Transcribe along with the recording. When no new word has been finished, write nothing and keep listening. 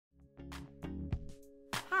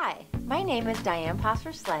Hi, my name is Diane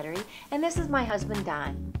Posser-Slattery, and this is my husband,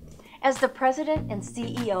 Don. As the president and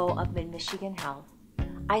CEO of MidMichigan Health,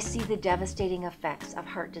 I see the devastating effects of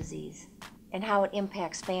heart disease and how it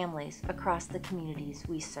impacts families across the communities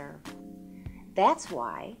we serve. That's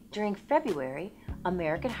why, during February,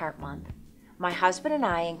 American Heart Month, my husband and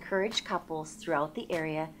I encourage couples throughout the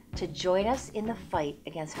area to join us in the fight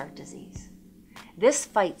against heart disease. This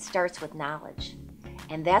fight starts with knowledge,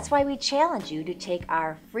 and that's why we challenge you to take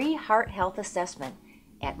our free heart health assessment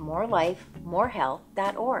at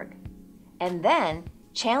morelifemorehealth.org, and then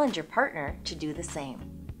challenge your partner to do the same.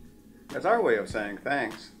 As our way of saying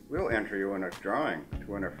thanks, we'll enter you in a drawing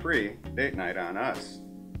to win a free date night on us.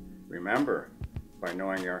 Remember, by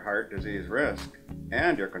knowing your heart disease risk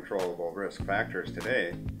and your controllable risk factors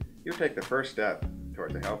today, you take the first step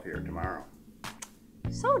towards a healthier tomorrow.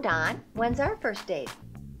 So Don, when's our first date?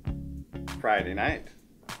 Friday night,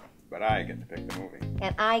 but I get to pick the movie.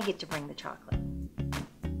 And I get to bring the chocolate.